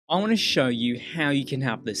I want to show you how you can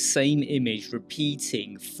have the same image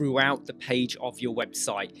repeating throughout the page of your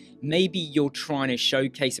website. Maybe you're trying to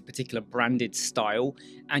showcase a particular branded style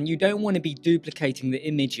and you don't want to be duplicating the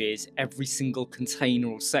images every single container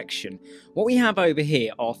or section. What we have over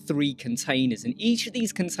here are 3 containers, and each of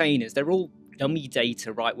these containers, they're all dummy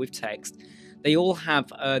data, right, with text. They all have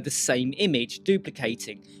the same image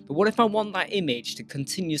duplicating. But what if I want that image to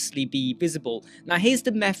continuously be visible? Now here's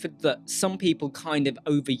the method that some people kind of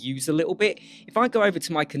overuse a little bit. If I go over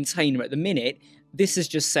to my container at the minute, this is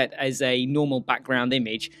just set as a normal background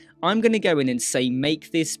image. I'm going to go in and say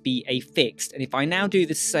make this be a fixed. And if I now do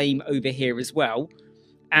the same over here as well,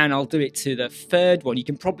 and I'll do it to the 3rd one, you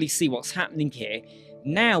can probably see what's happening here.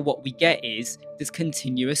 Now what we get is this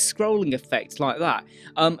continuous scrolling effect like that.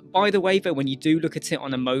 By the way though, when you do look at it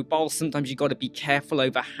on a mobile, sometimes you've got to be careful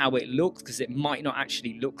over how it looks because it might not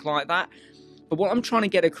actually look like that. But what I'm trying to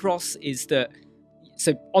get across is that,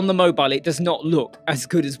 so on the mobile it does not look as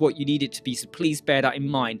good as what you need it to be, so please bear that in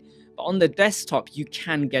mind. But on the desktop you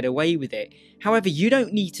can get away with it. However, you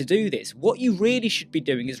don't need to do this. What you really should be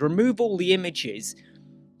doing is remove all the images,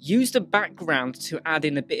 use the background to add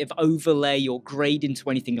in a bit of overlay or grade into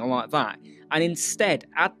anything like that, and instead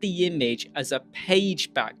add the image as a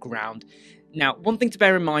page background. Now, one thing to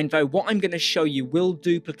bear in mind though, what I'm going to show you will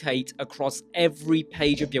duplicate across every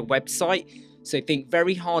page of your website. So think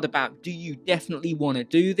very hard about, do you definitely want to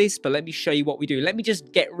do this? But let me show you what we do. Let me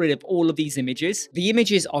just get rid of all of these images. The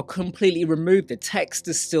images are completely removed. The text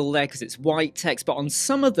is still there because it's white text, but on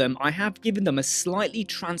some of them, I have given them a slightly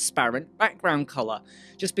transparent background color,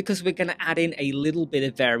 just because we're going to add in a little bit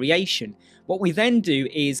of variation. What we then do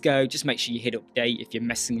is go, just make sure you hit update if you're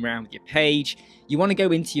messing around with your page. You want to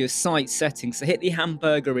go into your site settings. So hit the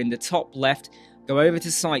hamburger in the top left, go over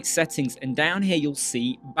to site settings, and down here you'll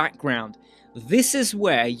see background. This is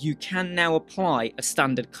where you can now apply a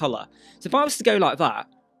standard color. So if I was to go like that,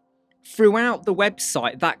 throughout the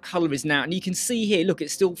website, that color is now, and you can see here, look,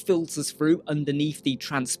 it still filters through underneath the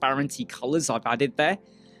transparency colors I've added there.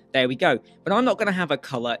 There we go. But I'm not going to have a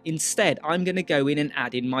color. Instead, I'm going to go in and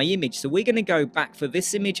add in my image. So we're going to go back for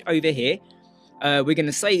this image over here. We're going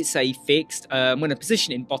to say it's a fixed. I'm going to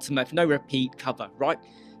position it in bottom left, no repeat cover, right?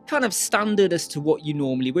 Kind of standard as to what you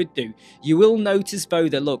normally would do. You will notice though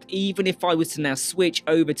that, look, even if I was to now switch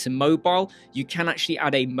over to mobile, you can actually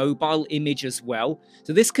add a mobile image as well.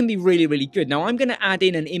 So this can be really, really good. Now I'm going to add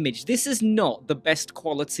in an image. This is not the best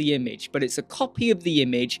quality image, but it's a copy of the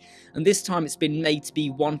image, and this time it's been made to be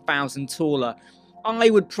 1000 taller. I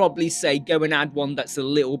would probably say go and add one that's a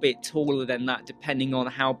little bit taller than that, depending on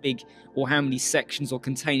how big or how many sections or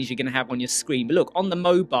containers you're going to have on your screen. But look, on the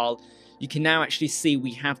mobile, you can now actually see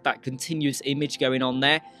we have that continuous image going on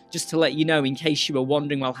there. Just to let you know, in case you were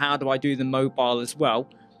wondering, well, how do I do the mobile as well?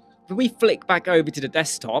 If we flick back over to the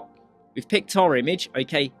desktop, we've picked our image,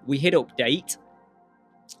 okay, we hit update.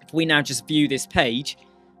 If we now just view this page,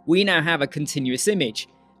 we now have a continuous image.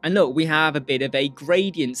 And look, we have a bit of a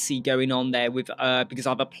gradiency going on there with because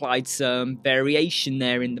I've applied some variation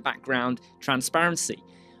there in the background transparency.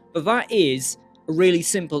 But that is a really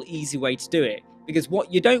simple, easy way to do it. Because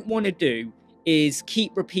what you don't want to do is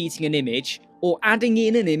keep repeating an image or adding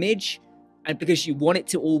in an image, and because you want it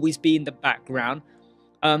to always be in the background.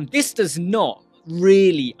 This does not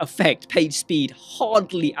really affect page speed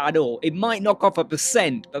hardly at all. It might knock off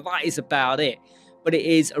 1%, but that is about it. But it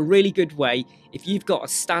is a really good way. If you've got a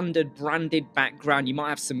standard branded background, you might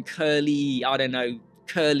have some curly, I don't know,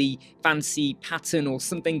 curly fancy pattern or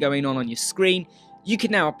something going on your screen. You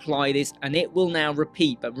can now apply this and it will now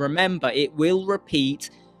repeat. But remember, it will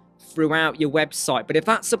repeat throughout your website. But if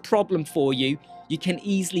that's a problem for you, you can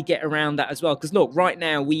easily get around that as well. Because look, right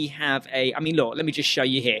now we have a, look, let me just show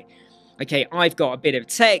you here. Okay, I've got a bit of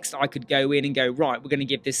text. I could go in and go, right, we're going to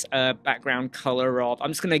give this background color of,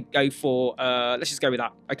 I'm just going to go for, let's just go with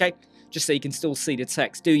that, okay? Just so you can still see the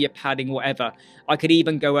text, do your padding, whatever. I could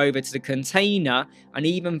even go over to the container, and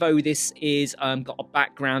even though this is got a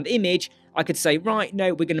background image, I could say, right,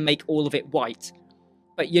 no, we're going to make all of it white.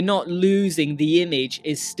 But you're not losing, the image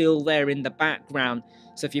is still there in the background.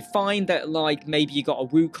 So if you find that, like, maybe you got a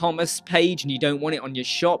WooCommerce page and you don't want it on your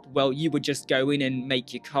shop, well, you would just go in and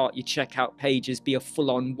make your cart, your checkout pages be a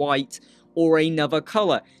full-on white or another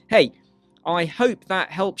color. Hey, I hope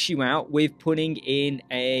that helps you out with putting in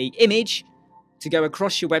a image to go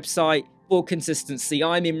across your website for consistency.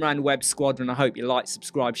 I'm Imran Web Squadron. I hope you like,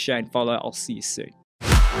 subscribe, share, and follow. I'll see you soon.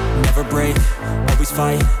 Never break, always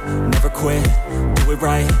fight, never quit, do it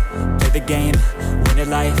right, play the game, win it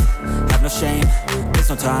life, have no shame, there's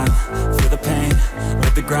no time, feel the pain,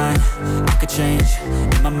 live the grind, I could change,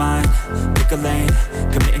 in my mind, pick a lane,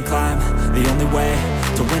 commit and climb, the only way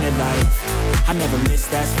to win it I never miss,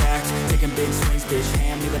 that's fact. Taking big swings, bitch,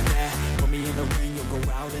 hand me the bat. Put me in the ring, you'll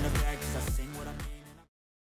go out in a bag, 'cause I sing